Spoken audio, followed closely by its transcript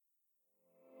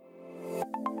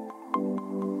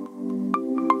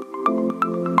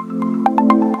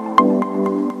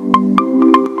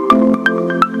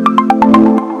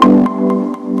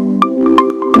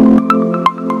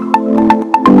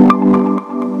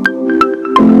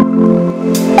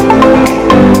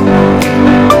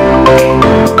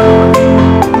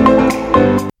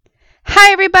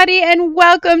everybody, and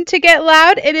welcome to Get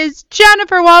Loud. It is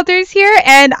Jennifer Walters here,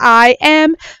 and I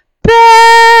am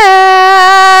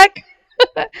back.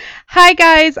 Hi,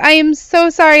 guys. I am so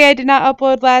sorry I did not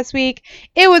upload last week.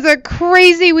 It was a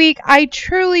crazy week. I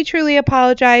truly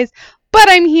apologize, but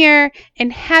I'm here,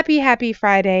 and happy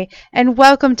Friday, and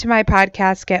welcome to my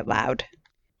podcast, Get Loud.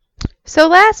 So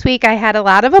last week I had a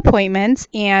lot of appointments,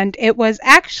 and it was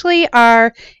actually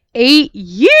our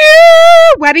 8-year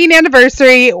wedding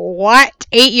anniversary. What?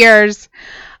 8 years.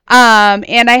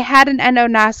 And I had an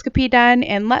endoscopy done,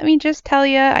 and let me just tell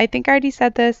you, I think I already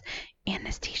said this,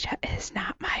 anesthesia is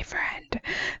not my friend.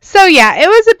 So yeah, it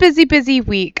was a busy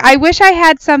week. I wish I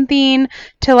had something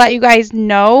to let you guys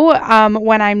know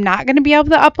when I'm not going to be able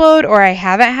to upload, or I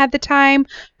haven't had the time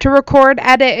to record,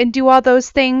 edit, and do all those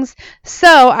things.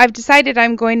 So I've decided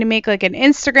I'm going to make like an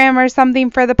Instagram or something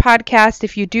for the podcast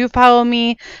if you do follow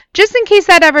me, just in case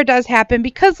that ever does happen,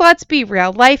 because let's be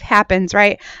real, life happens,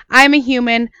 right? I'm a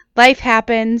human. Life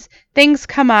happens, things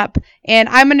come up, and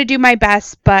I'm going to do my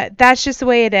best, but that's just the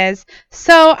way it is.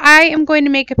 So I am going to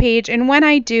make a page, and when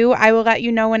I do, I will let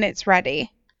you know when it's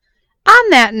ready. On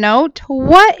that note,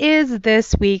 what is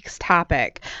this week's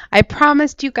topic? I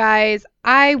promised you guys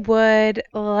I would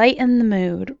lighten the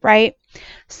mood, right?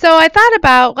 So I thought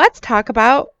about, let's talk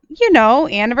about,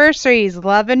 anniversaries,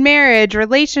 love and marriage,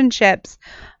 relationships.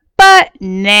 But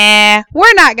nah,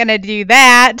 we're not going to do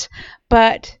that.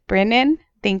 But Brandon,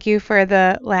 thank you for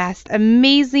the last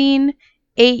amazing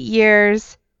 8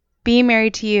 years. Being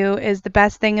married to you is the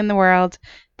best thing in the world.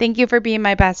 Thank you for being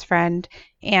my best friend.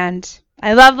 And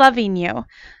I love loving you. All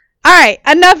right,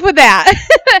 enough with that.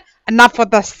 Enough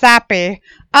with the sappy.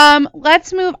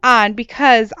 Let's move on,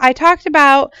 because I talked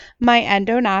about my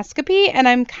endoscopy, and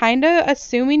I'm kind of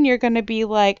assuming you're going to be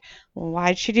like, well,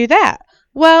 why'd she do that?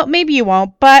 Well, maybe you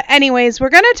won't, but anyways, we're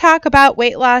going to talk about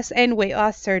weight loss and weight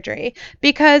loss surgery,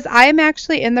 because I'm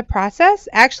actually in the process.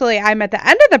 Actually, I'm at the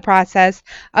end of the process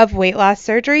of weight loss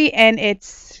surgery, and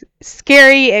it's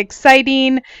scary,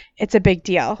 exciting. It's a big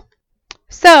deal.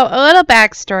 So, a little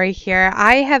backstory here.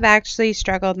 I have actually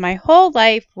struggled my whole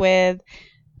life with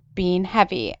being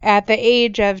heavy. At the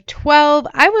age of 12,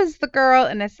 I was the girl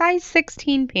in a size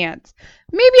 16 pants.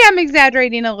 Maybe I'm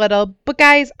exaggerating a little, but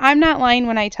guys, I'm not lying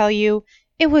when I tell you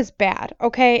it was bad,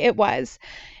 okay? It was.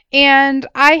 And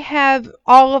I have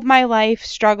all of my life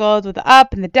struggled with the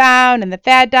up and the down and the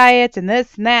fad diets and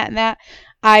this and that and that.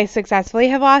 I successfully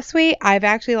have lost weight. I've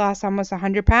actually lost almost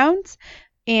 100 pounds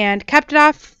and kept it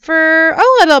off for a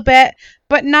little bit,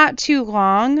 but not too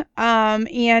long.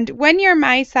 And when you're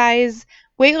my size,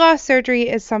 weight loss surgery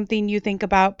is something you think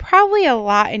about probably a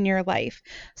lot in your life.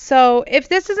 So if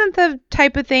this isn't the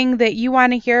type of thing that you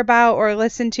want to hear about or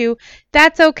listen to,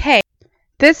 that's okay.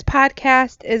 This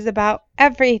podcast is about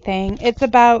everything. It's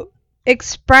about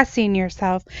expressing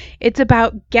yourself. It's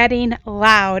about getting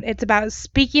loud. It's about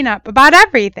speaking up about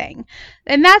everything.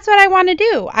 And that's what I want to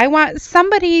do. I want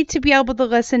somebody to be able to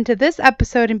listen to this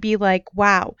episode and be like,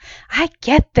 wow, I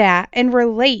get that, and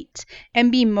relate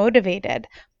and be motivated.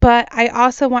 But I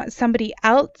also want somebody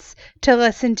else to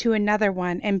listen to another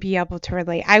one and be able to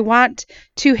relate. I want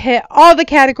to hit all the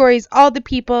categories, all the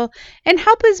people, and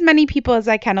help as many people as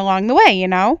I can along the way,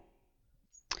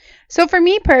 So for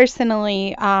me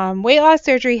personally, weight loss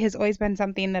surgery has always been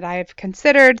something that I've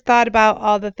considered, thought about,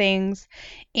 all the things,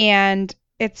 and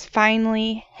it's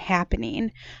finally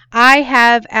happening. I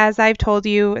have, as I've told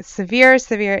you, severe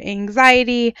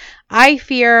anxiety. I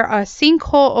fear a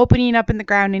sinkhole opening up in the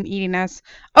ground and eating us.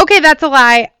 Okay, that's a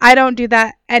lie. I don't do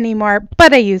that anymore,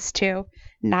 but I used to.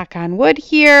 Knock on wood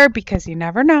here, because you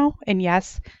never know. And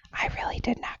yes, I really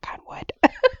did knock on wood.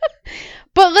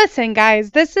 But listen, guys,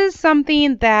 this is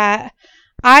something that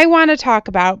I want to talk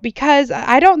about, because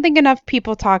I don't think enough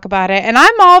people talk about it. And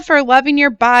I'm all for loving your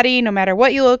body, no matter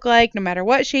what you look like, no matter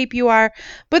what shape you are.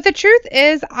 But the truth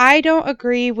is, I don't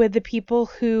agree with the people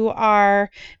who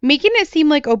are making it seem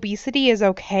like obesity is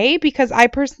okay, because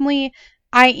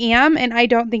I am, and I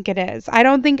don't think it is. I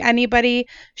don't think anybody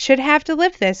should have to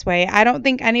live this way. I don't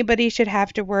think anybody should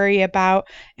have to worry about,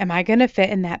 am I going to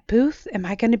fit in that booth? Am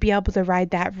I going to be able to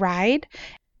ride that ride?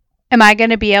 Am I going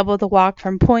to be able to walk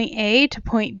from point A to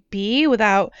point B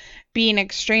without being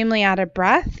extremely out of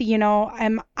breath?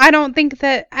 I don't think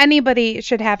that anybody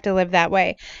should have to live that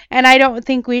way. And I don't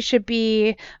think we should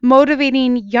be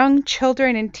motivating young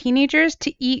children and teenagers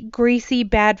to eat greasy,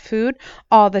 bad food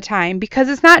all the time, because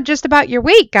it's not just about your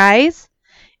weight, guys.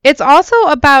 It's also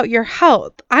about your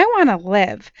health. I want to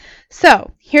live.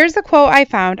 So here's a quote I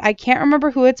found. I can't remember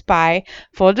who it's by.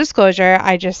 Full disclosure,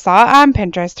 I just saw it on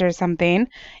Pinterest or something.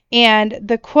 And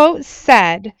the quote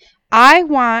said, I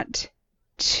want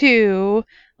to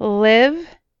live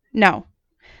No,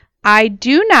 I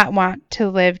do not want to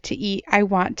live to eat. I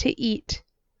want to eat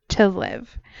to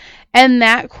live. And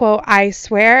that quote, I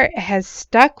swear, has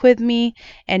stuck with me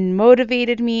and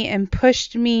motivated me and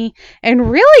pushed me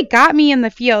and really got me in the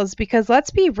feels because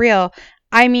let's be real.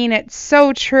 I mean, it's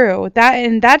so true.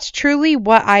 That's truly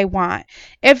what I want.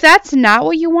 If that's not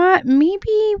what you want,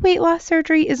 maybe weight loss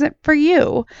surgery isn't for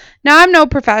you. Now, I'm no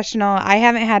professional. I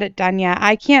haven't had it done yet.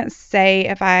 I can't say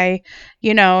if I'm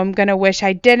going to wish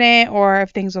I didn't or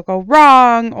if things will go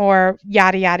wrong or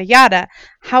yada, yada, yada.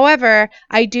 However,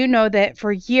 I do know that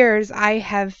for years I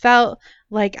have felt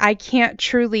like I can't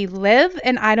truly live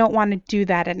and I don't want to do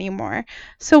that anymore.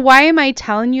 So, why am I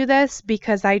telling you this?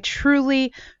 Because I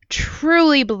truly,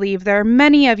 truly believe there are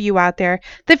many of you out there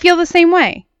that feel the same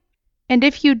way. And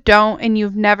if you don't and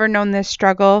you've never known this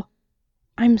struggle,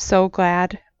 I'm so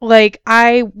glad. Like,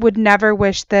 I would never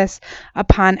wish this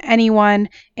upon anyone,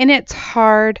 and it's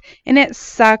hard, and it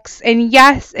sucks, and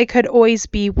yes, it could always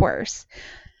be worse.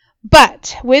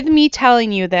 But with me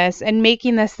telling you this and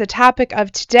making this the topic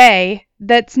of today,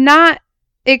 that's not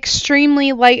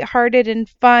extremely lighthearted and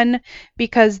fun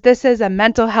because this is a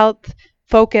mental health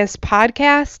focused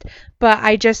podcast, but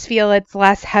I just feel it's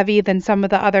less heavy than some of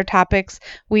the other topics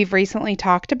we've recently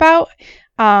talked about.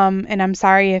 And I'm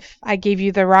sorry if I gave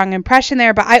you the wrong impression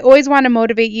there, but I always want to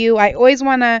motivate you. I always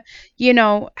want to,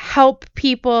 help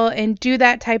people and do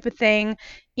that type of thing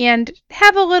and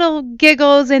have a little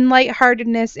giggles and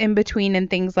lightheartedness in between and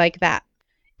things like that.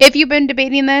 If you've been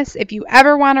debating this, if you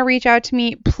ever want to reach out to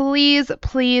me, please,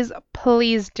 please,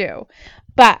 please do.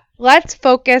 But let's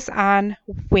focus on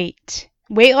weight.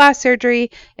 Weight loss surgery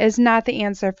is not the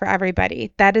answer for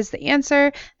everybody. That is the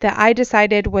answer that I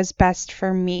decided was best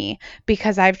for me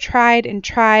because I've tried and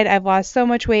tried. I've lost so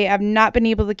much weight. I've not been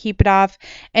able to keep it off.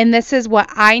 And this is what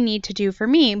I need to do for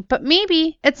me. But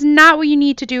maybe it's not what you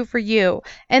need to do for you.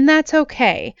 And that's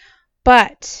okay.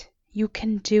 But you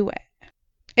can do it.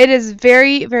 It is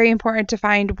very, very important to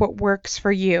find what works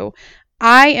for you.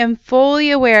 I am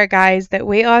fully aware, guys, that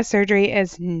weight loss surgery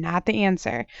is not the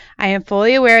answer. I am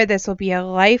fully aware this will be a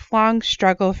lifelong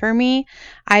struggle for me.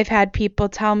 I've had people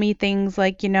tell me things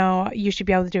like, you should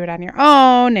be able to do it on your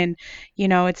own and,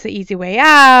 it's the easy way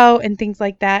out and things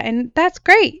like that. And that's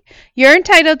great. You're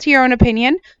entitled to your own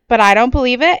opinion, but I don't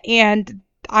believe it. And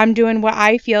I'm doing what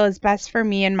I feel is best for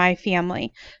me and my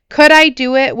family. Could I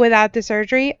do it without the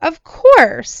surgery? Of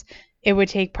course. It would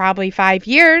take probably 5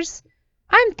 years.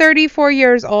 I'm 34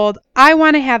 years old. I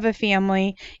want to have a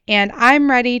family and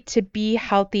I'm ready to be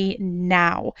healthy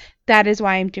now. That is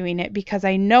why I'm doing it because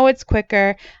I know it's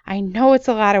quicker. I know it's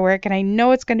a lot of work and I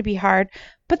know it's going to be hard,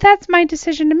 but that's my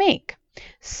decision to make.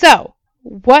 So,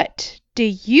 what do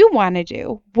you want to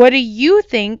do? What do you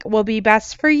think will be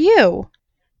best for you?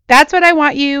 That's what I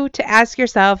want you to ask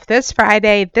yourself this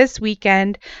Friday, this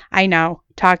weekend. I know,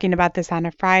 talking about this on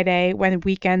a Friday when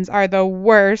weekends are the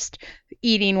worst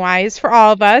eating wise for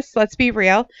all of us. Let's be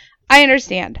real. I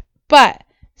understand. But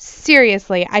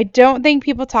seriously, I don't think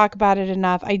people talk about it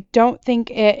enough. I don't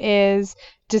think it is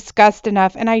discussed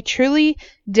enough. And I truly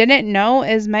didn't know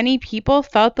as many people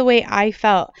felt the way I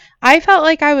felt. I felt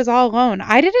like I was all alone.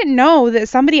 I didn't know that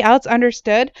somebody else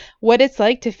understood what it's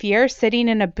like to fear sitting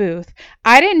in a booth.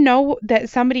 I didn't know that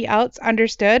somebody else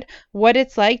understood what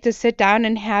it's like to sit down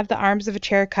and have the arms of a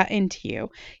chair cut into you.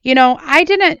 I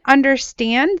didn't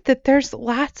understand that there's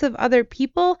lots of other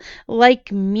people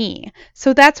like me.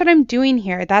 So that's what I'm doing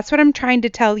here. That's what I'm trying to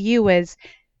tell you is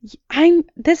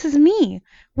this is me.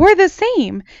 We're the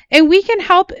same. And we can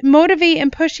help motivate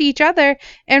and push each other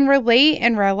and relate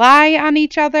and rely on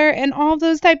each other and all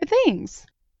those type of things.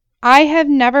 I have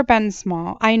never been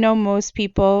small. I know most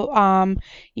people,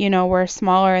 were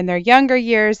smaller in their younger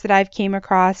years that I've came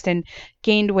across and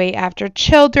gained weight after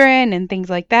children and things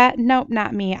like that. Nope,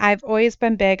 not me. I've always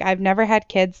been big. I've never had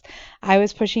kids. I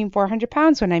was pushing 400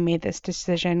 pounds when I made this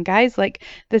decision, guys. Like,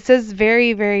 this is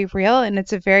very, very real and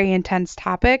it's a very intense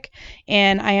topic.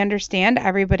 And I understand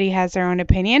everybody has their own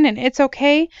opinion and it's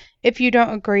okay if you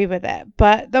don't agree with it.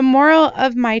 But the moral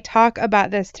of my talk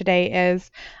about this today is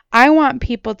I want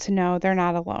people to know they're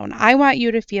not alone. I want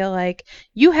you to feel like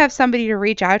you have somebody to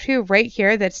reach out to right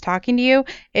here that's talking to you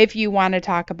if you want to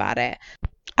talk about it.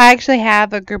 I actually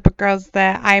have a group of girls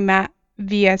that I met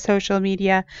via social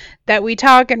media that we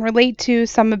talk and relate to.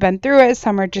 Some have been through it,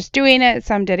 some are just doing it,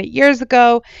 some did it years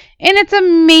ago, and it's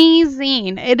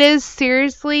amazing. It is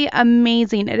seriously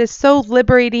amazing. It is so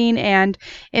liberating and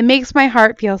it makes my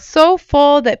heart feel so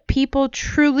full that people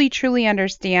truly, truly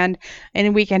understand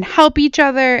and we can help each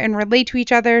other and relate to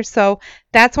each other. So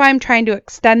that's why I'm trying to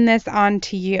extend this on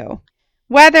to you.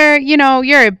 Whether,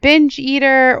 you're a binge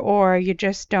eater or you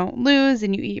just don't lose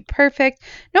and you eat perfect,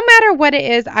 no matter what it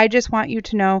is, I just want you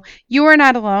to know you are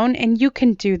not alone and you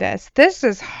can do this. This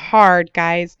is hard,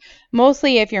 guys.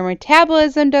 Mostly if your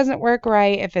metabolism doesn't work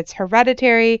right, if it's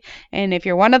hereditary, and if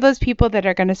you're one of those people that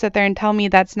are going to sit there and tell me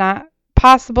that's not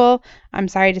possible, I'm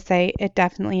sorry to say it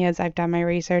definitely is. I've done my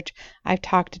research. I've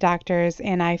talked to doctors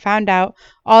and I found out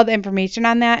all the information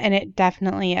on that and it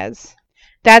definitely is.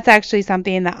 That's actually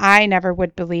something that I never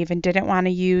would believe and didn't want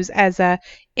to use as a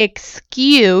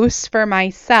excuse for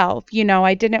myself.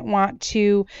 I didn't want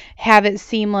to have it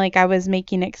seem like I was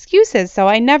making excuses. So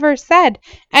I never said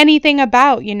anything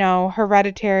about,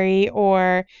 hereditary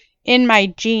or in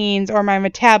my genes or my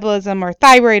metabolism or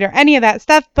thyroid or any of that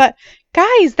stuff. But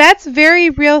guys, that's very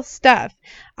real stuff.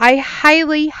 I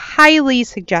highly, highly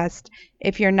suggest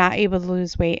if you're not able to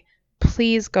lose weight,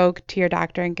 please go to your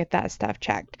doctor and get that stuff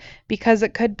checked because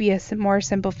it could be a more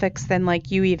simple fix than like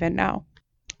you even know.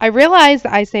 I realize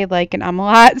I say like and a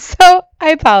lot, so I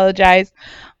apologize.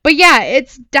 But yeah,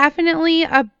 it's definitely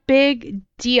a big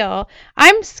deal.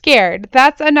 I'm scared.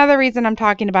 That's another reason I'm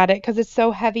talking about it because it's so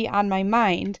heavy on my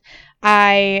mind.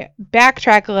 I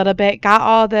backtrack a little bit, got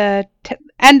all the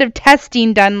end of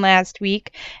testing done last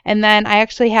week, and then I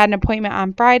actually had an appointment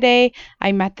on Friday.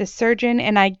 I met the surgeon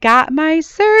and I got my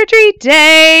surgery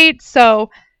date.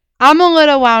 So I'm a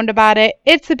little wound about it.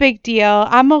 It's a big deal.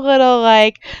 I'm a little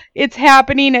like, it's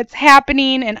happening,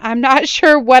 and I'm not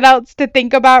sure what else to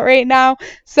think about right now.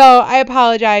 So I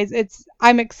apologize.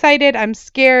 I'm excited, I'm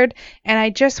scared, and I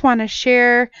just want to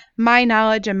share my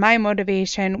knowledge and my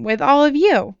motivation with all of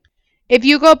you. If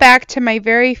you go back to my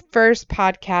very first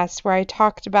podcast where I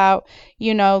talked about,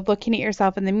 looking at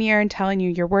yourself in the mirror and telling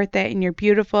you you're worth it and you're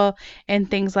beautiful and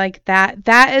things like that,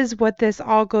 that is what this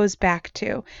all goes back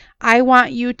to. I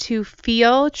want you to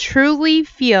truly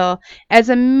feel as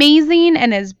amazing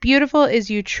and as beautiful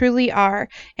as you truly are.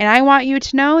 And I want you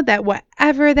to know that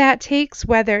whatever that takes,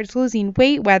 whether it's losing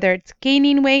weight, whether it's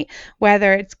gaining weight,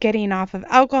 whether it's getting off of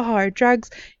alcohol or drugs,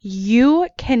 you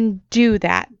can do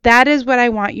that. That is what I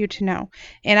want you to know.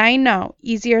 And I know,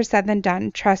 easier said than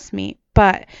done, trust me,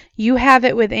 but you have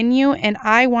it within you, and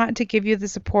I want to give you the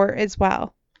support as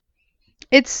well.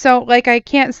 It's so, like, I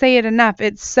can't say it enough.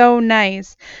 It's so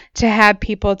nice to have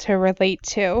people to relate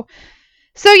to.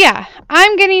 So yeah,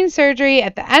 I'm getting surgery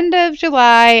at the end of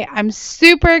July. I'm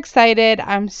super excited.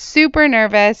 I'm super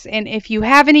nervous. And if you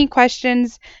have any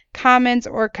questions, comments,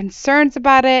 or concerns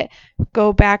about it,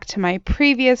 go back to my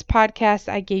previous podcast.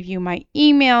 I gave you my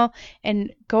email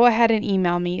and go ahead and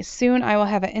email me. Soon I will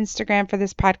have an Instagram for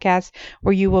this podcast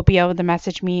where you will be able to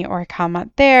message me or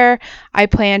comment there. I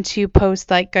plan to post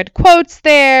like good quotes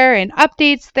there and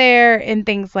updates there and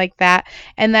things like that.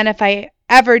 And then if I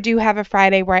ever do have a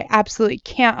Friday where I absolutely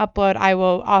can't upload, I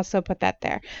will also put that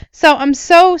there. So I'm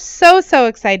so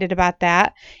excited about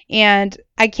that. And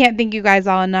I can't thank you guys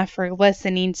all enough for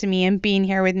listening to me and being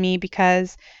here with me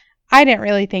because I didn't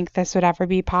really think this would ever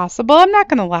be possible. I'm not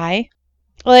going to lie.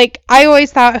 Like, I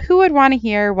always thought, who would want to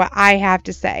hear what I have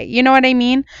to say? You know what I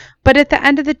mean? But at the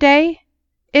end of the day,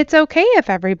 it's okay if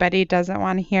everybody doesn't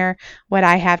want to hear what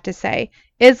I have to say.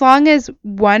 As long as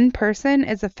one person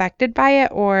is affected by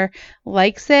it or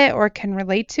likes it or can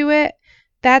relate to it,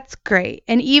 that's great.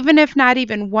 And even if not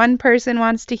even one person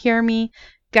wants to hear me,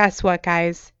 guess what,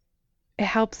 guys? It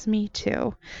helps me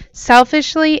too.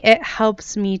 Selfishly, it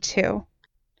helps me too.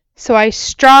 So I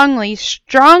strongly,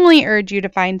 strongly urge you to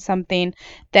find something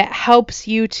that helps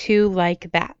you too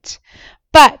like that.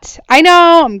 But I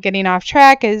know I'm getting off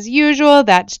track as usual.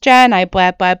 That's Jen. I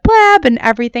blab, blab, blab, and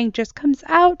everything just comes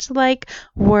out like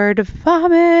word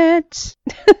vomit.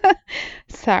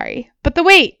 Sorry. But the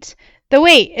weight,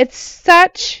 it's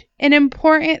such an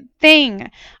important thing.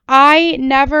 I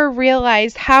never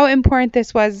realized how important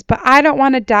this was, but I don't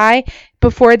want to die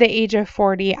before the age of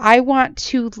 40. I want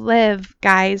to live,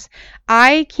 guys.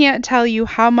 I can't tell you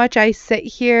how much I sit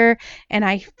here and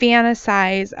I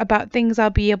fantasize about things I'll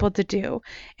be able to do.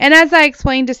 And as I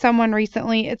explained to someone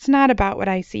recently, it's not about what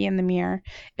I see in the mirror.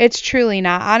 It's truly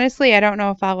not. Honestly, I don't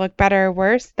know if I'll look better or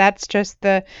worse. That's just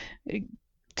the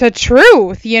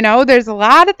truth. There's a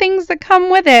lot of things that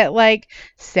come with it, like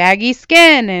saggy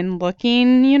skin and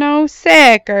looking,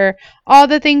 sick, or all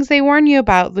the things they warn you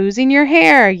about, losing your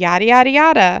hair, yada, yada,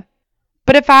 yada.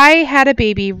 But if I had a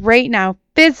baby right now,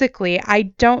 physically, I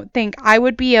don't think I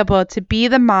would be able to be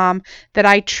the mom that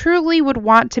I truly would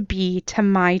want to be to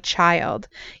my child.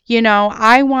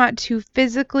 I want to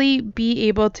physically be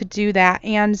able to do that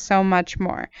and so much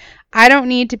more. I don't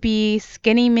need to be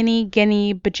skinny, mini,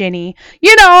 guinea, bajinny.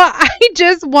 I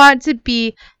just want to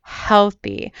be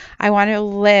healthy. I want to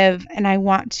live and I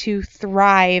want to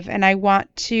thrive and I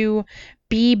want to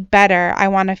be better. I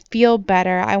want to feel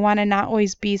better. I want to not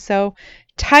always be so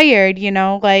tired,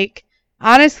 like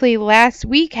honestly, last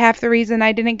week half the reason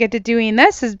I didn't get to doing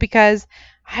this is because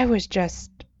I was just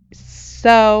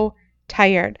so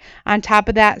tired. On top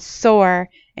of that, sore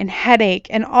and headache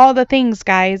and all the things,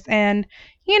 guys. And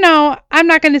I'm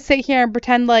not going to sit here and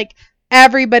pretend like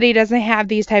everybody doesn't have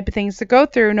these type of things to go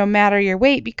through no matter your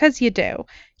weight, because you do.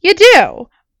 You do.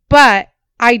 But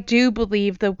I do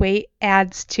believe the weight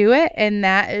adds to it, and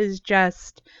that is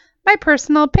just my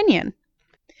personal opinion.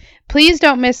 Please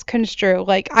don't misconstrue.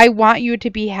 Like, I want you to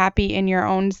be happy in your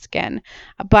own skin,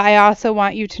 but I also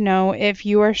want you to know if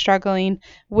you are struggling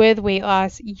with weight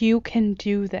loss, you can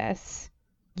do this.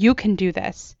 You can do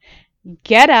this.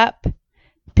 Get up,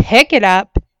 pick it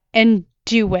up, and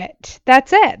do it.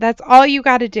 That's it. That's all you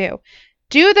got to do.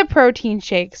 Do the protein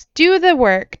shakes, do the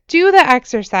work, do the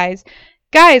exercise.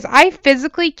 Guys, I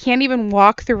physically can't even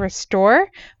walk through a store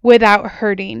without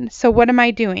hurting. So what am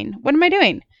I doing? What am I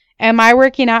doing? Am I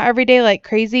working out every day like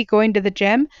crazy, going to the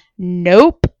gym?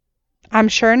 Nope. I'm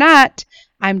sure not.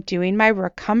 I'm doing my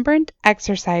recumbent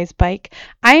exercise bike.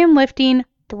 I am lifting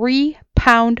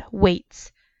 3-pound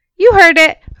weights. You heard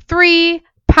it. 3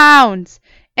 pounds.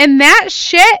 And that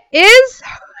shit is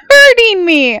hurting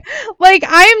me. Like,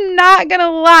 I'm not going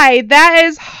to lie. That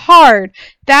is hard.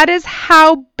 That is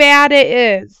how bad it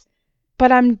is.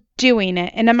 But I'm doing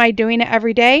it. And am I doing it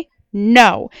every day?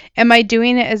 No. Am I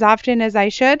doing it as often as I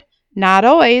should? Not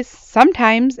always.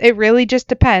 Sometimes. It really just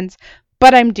depends.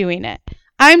 But I'm doing it.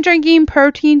 I'm drinking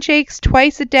protein shakes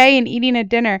twice a day and eating a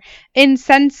dinner. And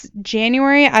since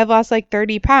January, I've lost like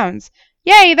 30 pounds.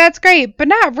 Yay, that's great, but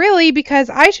not really, because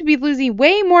I should be losing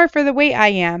way more for the weight I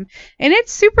am. And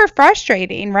it's super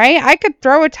frustrating, right? I could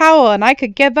throw a towel and I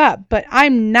could give up, but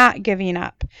I'm not giving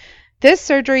up. This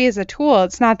surgery is a tool.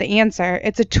 It's not the answer.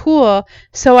 It's a tool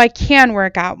so I can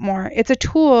work out more. It's a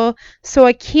tool so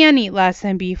I can eat less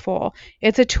and be full.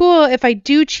 It's a tool if I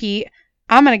do cheat,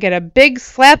 I'm going to get a big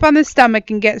slap on the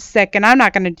stomach and get sick, and I'm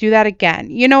not going to do that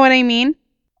again. You know what I mean?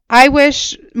 I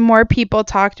wish more people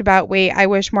talked about weight. I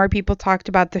wish more people talked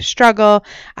about the struggle.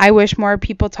 I wish more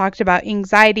people talked about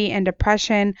anxiety and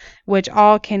depression, which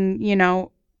all can,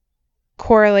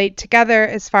 correlate together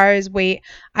as far as weight.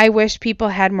 I wish people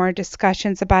had more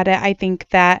discussions about it. I think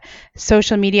that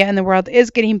social media in the world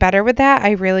is getting better with that.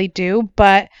 I really do.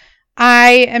 But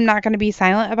I am not going to be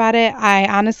silent about it. I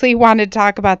honestly wanted to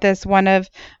talk about this one of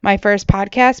my first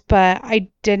podcasts, but I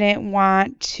didn't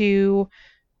want to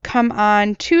come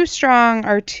on too strong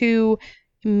or too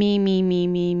me,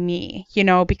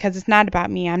 because it's not about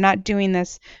me. I'm not doing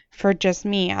this for just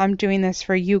me. I'm doing this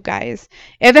for you guys.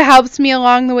 If it helps me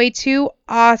along the way too,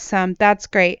 awesome. That's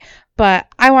great. But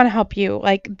I want to help you.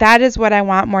 Like, that is what I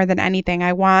want more than anything.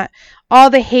 I want all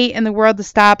the hate in the world to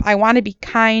stop. I want to be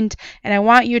kind, and I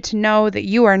want you to know that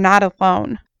you are not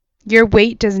alone. Your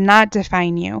weight does not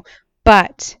define you,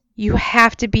 but you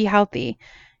have to be healthy.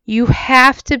 You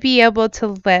have to be able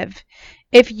to live.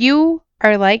 If you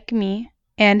are like me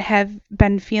and have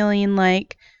been feeling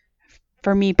like,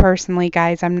 for me personally,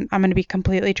 guys, I'm going to be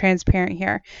completely transparent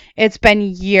here. It's been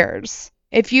years.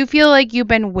 If you feel like you've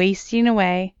been wasting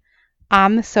away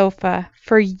on the sofa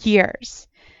for years,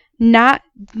 not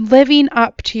living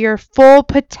up to your full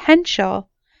potential,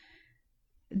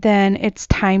 then it's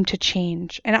time to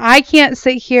change. And I can't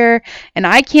sit here and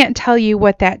I can't tell you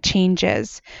what that change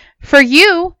is. For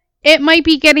you, it might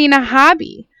be getting a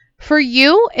hobby. For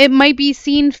you, it might be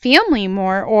seeing family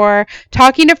more, or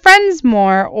talking to friends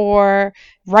more, or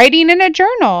writing in a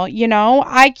journal.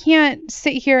 I can't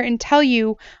sit here and tell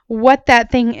you what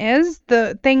that thing is.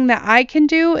 The thing that I can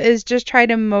do is just try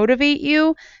to motivate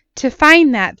you to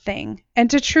find that thing and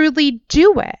to truly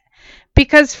do it.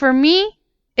 Because for me,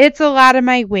 it's a lot of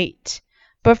my weight.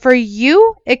 But for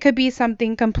you, it could be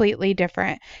something completely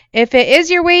different. If it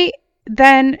is your weight,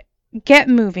 then get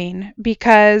moving,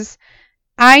 because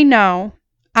I know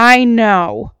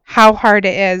how hard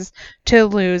it is to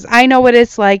lose. I know what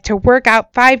it's like to work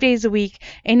out 5 days a week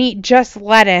and eat just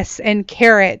lettuce and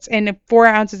carrots and 4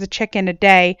 ounces of chicken a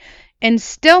day and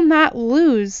still not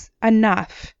lose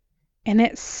enough. And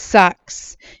it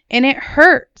sucks and it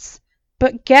hurts.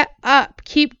 But get up,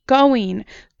 keep going,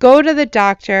 go to the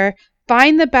doctor,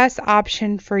 find the best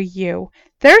option for you.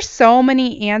 There's so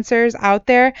many answers out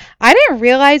there. I didn't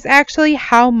realize actually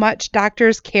how much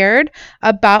doctors cared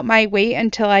about my weight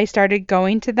until I started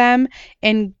going to them.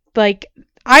 And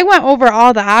I went over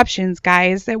all the options,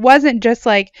 guys. It wasn't just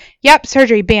like, yep,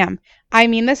 surgery, bam. I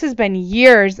mean, this has been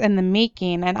years in the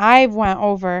making, and I've went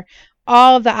over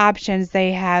all of the options.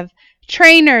 They have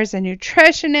trainers and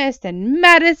nutritionists and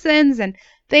medicines, and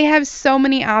they have so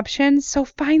many options. So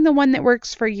find the one that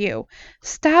works for you.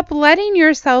 Stop letting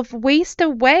yourself waste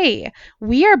away.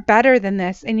 We are better than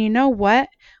this. And you know what?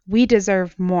 We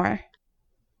deserve more.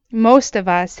 Most of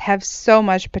us have so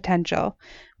much potential.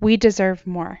 We deserve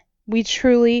more. We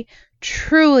truly,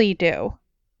 truly do.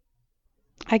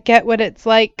 I get what it's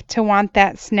like to want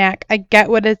that snack. I get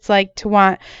what it's like to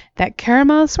want that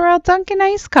caramel swirl Dunkin'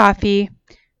 iced coffee.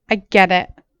 I get it.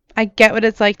 I get what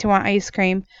it's like to want ice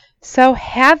cream. So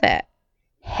have it.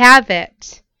 Have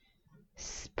it.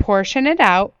 Portion it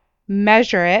out.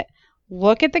 Measure it.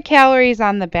 Look at the calories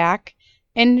on the back.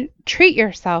 And treat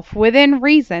yourself within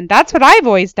reason. That's what I've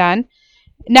always done.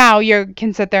 Now you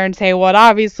can sit there and say, well, it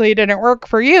obviously didn't work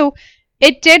for you.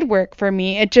 It did work for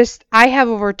me. I have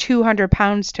over 200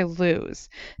 pounds to lose.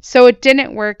 So it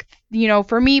didn't work.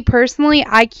 For me personally,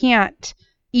 I can't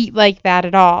eat like that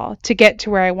at all to get to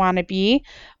where I want to be.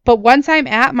 But once I'm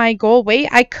at my goal weight,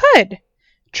 I could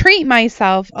treat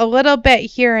myself a little bit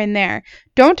here and there.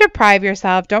 Don't deprive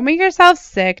yourself. Don't make yourself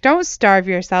sick. Don't starve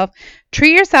yourself.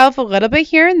 Treat yourself a little bit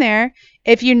here and there.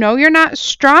 If you know you're not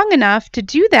strong enough to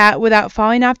do that without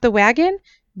falling off the wagon,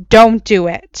 don't do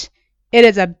it. It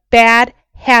is a bad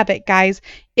habit, guys.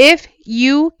 If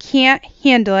you can't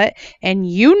handle it, and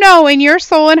you know in your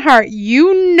soul and heart,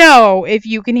 you know if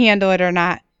you can handle it or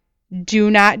not, do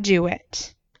not do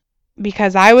it.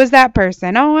 Because I was that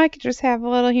person. Oh, I could just have a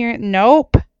little here.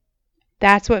 Nope.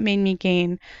 That's what made me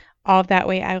gain all of that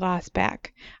weight I lost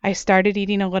back. I started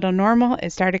eating a little normal.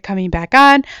 It started coming back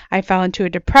on. I fell into a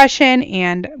depression,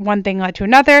 and one thing led to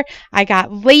another. I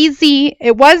got lazy.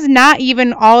 It was not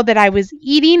even all that I was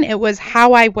eating. It was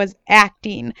how I was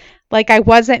acting. Like I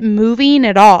wasn't moving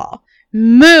at all.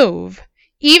 Move.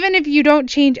 Even if you don't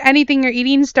change anything you're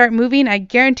eating, start moving. I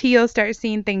guarantee you'll start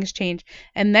seeing things change.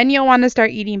 And then you'll want to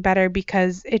start eating better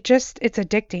because it's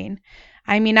addicting.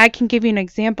 I mean, I can give you an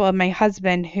example of my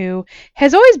husband who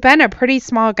has always been a pretty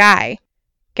small guy.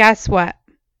 Guess what?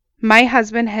 My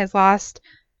husband has lost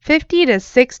 50 to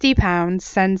 60 pounds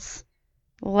since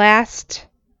last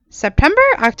September,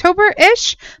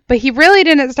 October-ish, but he really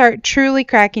didn't start truly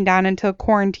cracking down until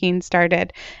quarantine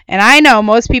started. And I know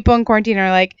most people in quarantine are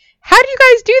like, how do you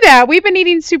guys do that? We've been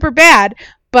eating super bad.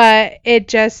 But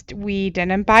we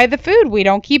didn't buy the food. We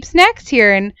don't keep snacks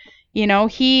here. And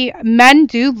men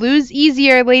do lose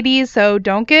easier, ladies, so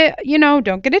don't get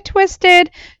it twisted.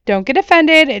 Don't get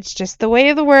offended. It's just the way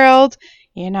of the world.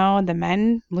 The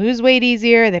men lose weight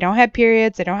easier. They don't have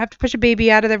periods. They don't have to push a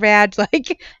baby out of the vag.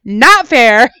 Like, not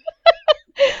fair.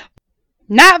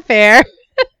 Not fair.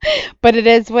 But it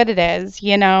is what it is,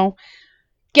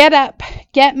 Get up,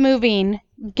 get moving,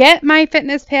 get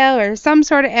MyFitnessPal or some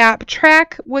sort of app.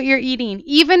 Track what you're eating.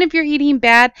 Even if you're eating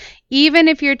bad, even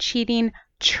if you're cheating,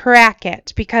 track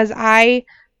it, because I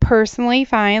personally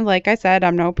find, like I said,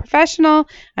 I'm no professional.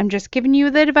 I'm just giving you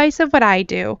the advice of what I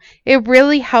do. It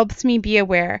really helps me be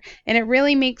aware, and it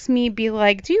really makes me be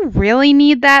like, do you really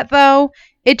need that though?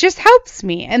 It just helps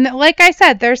me. And like I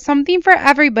said, there's something for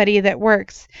everybody that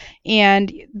works.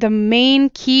 And the main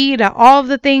key to all of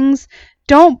the things,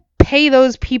 don't pay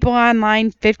those people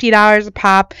online $50 a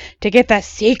pop to get the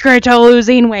secret to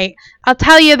losing weight. I'll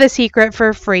tell you the secret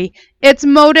for free. It's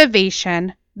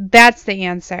motivation. That's the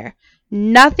answer.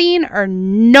 Nothing or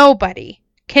nobody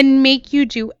can make you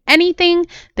do anything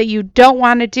that you don't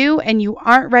want to do and you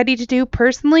aren't ready to do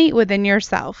personally within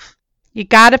yourself. You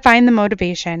got to find the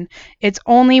motivation. It's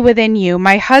only within you.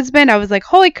 My husband, I was like,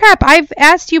 holy crap, I've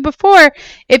asked you before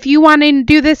if you want to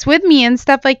do this with me and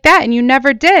stuff like that, and you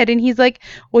never did. And he's like,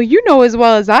 well, you know as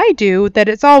well as I do that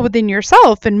it's all within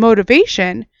yourself and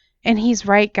motivation. And he's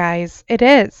right, guys. It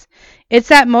is. It's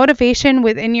that motivation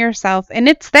within yourself, and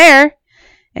it's there.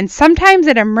 And sometimes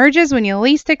it emerges when you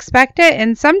least expect it,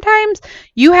 and sometimes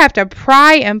you have to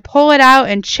pry and pull it out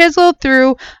and chisel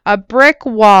through a brick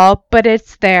wall, but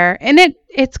it's there. And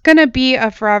it's going to be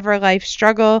a forever life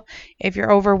struggle if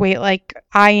you're overweight like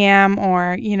I am,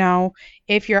 or,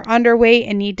 if you're underweight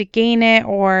and need to gain it,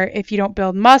 or if you don't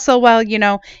build muscle well,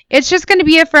 it's just going to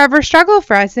be a forever struggle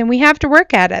for us, and we have to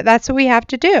work at it. That's what we have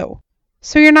to do.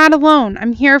 So you're not alone.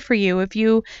 I'm here for you. If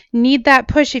you need that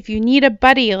push, if you need a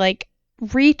buddy,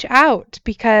 reach out,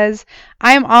 because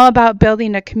I am all about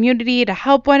building a community to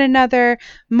help one another,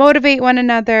 motivate one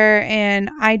another.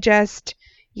 And I just,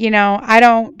 I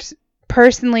don't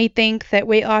personally think that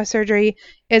weight loss surgery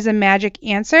is a magic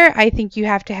answer. I think you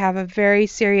have to have a very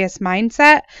serious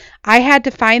mindset. I had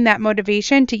to find that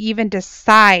motivation to even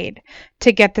decide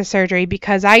to get the surgery,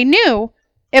 because I knew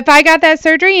if I got that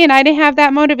surgery and I didn't have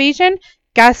that motivation,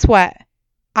 guess what?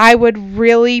 I would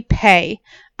really pay.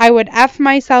 I would F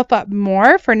myself up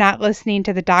more for not listening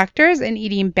to the doctors and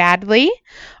eating badly,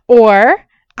 or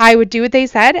I would do what they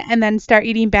said and then start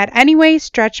eating bad anyway,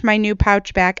 stretch my new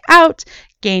pouch back out,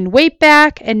 gain weight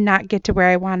back, and not get to where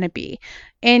I want to be.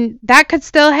 And that could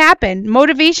still happen.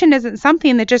 Motivation isn't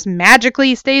something that just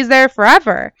magically stays there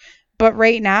forever. But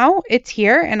right now, it's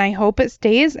here, and I hope it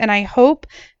stays, and I hope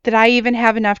that I even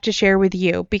have enough to share with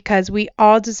you because we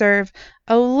all deserve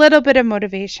a little bit of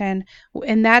motivation,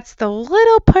 and that's the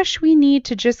little push we need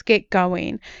to just get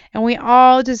going. And we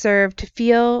all deserve to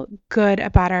feel good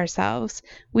about ourselves.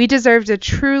 We deserve to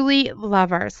truly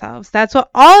love ourselves. That's what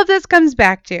all of this comes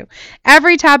back to.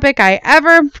 Every topic I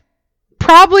ever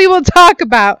probably will talk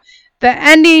about, the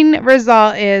ending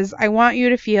result is I want you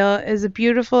to feel as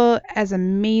beautiful, as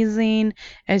amazing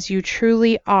as you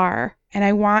truly are. And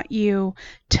I want you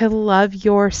to love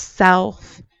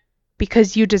yourself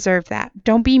because you deserve that.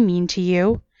 Don't be mean to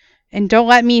you. And don't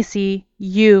let me see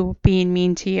you being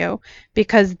mean to you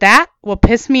because that will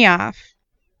piss me off.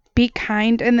 Be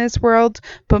kind in this world,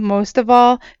 but most of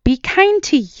all, be kind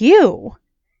to you.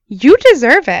 You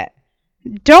deserve it.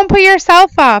 Don't put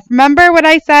yourself off. Remember what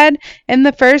I said in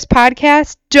the first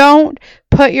podcast? Don't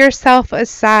put yourself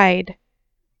aside.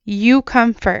 You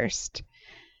come first.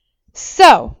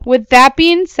 So, with that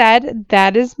being said,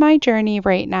 that is my journey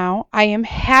right now. I am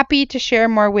happy to share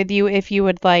more with you if you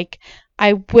would like.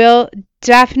 I will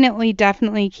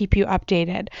definitely keep you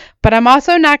updated. But I'm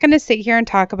also not going to sit here and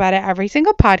talk about it every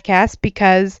single podcast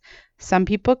because some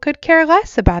people could care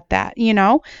less about that, you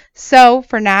know? So,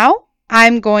 for now,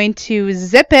 I'm going to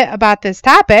zip it about this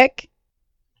topic.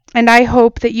 And I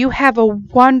hope that you have a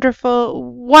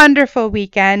wonderful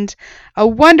weekend, a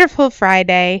wonderful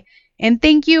Friday. And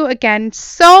thank you again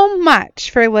so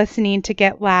much for listening to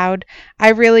Get Loud. I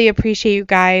really appreciate you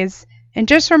guys. And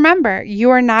just remember, you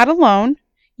are not alone.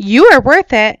 You are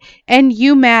worth it, and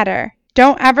you matter.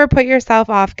 Don't ever put yourself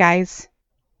off, guys.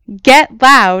 Get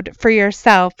loud for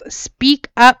yourself. Speak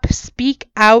up, speak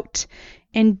out,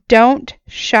 and don't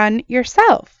shun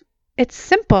yourself. It's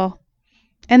simple.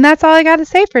 And that's all I got to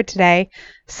say for today.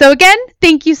 So again,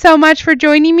 thank you so much for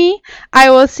joining me. I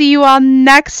will see you all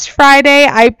next Friday,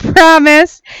 I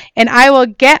promise. And I will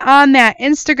get on that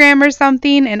Instagram or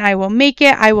something and I will make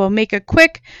it. I will make a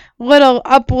quick little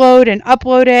upload and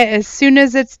upload it as soon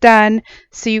as it's done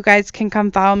so you guys can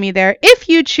come follow me there if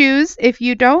you choose. If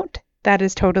you don't, that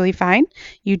is totally fine.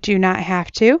 You do not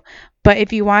have to. But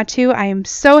if you want to, I am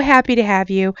so happy to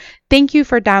have you. Thank you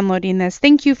for downloading this.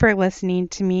 Thank you for listening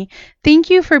to me.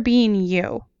 Thank you for being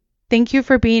you. Thank you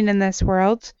for being in this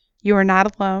world. You are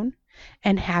not alone.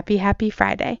 And happy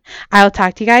Friday. I'll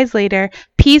talk to you guys later.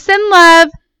 Peace and love.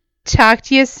 Talk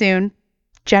to you soon.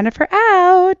 Jennifer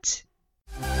out.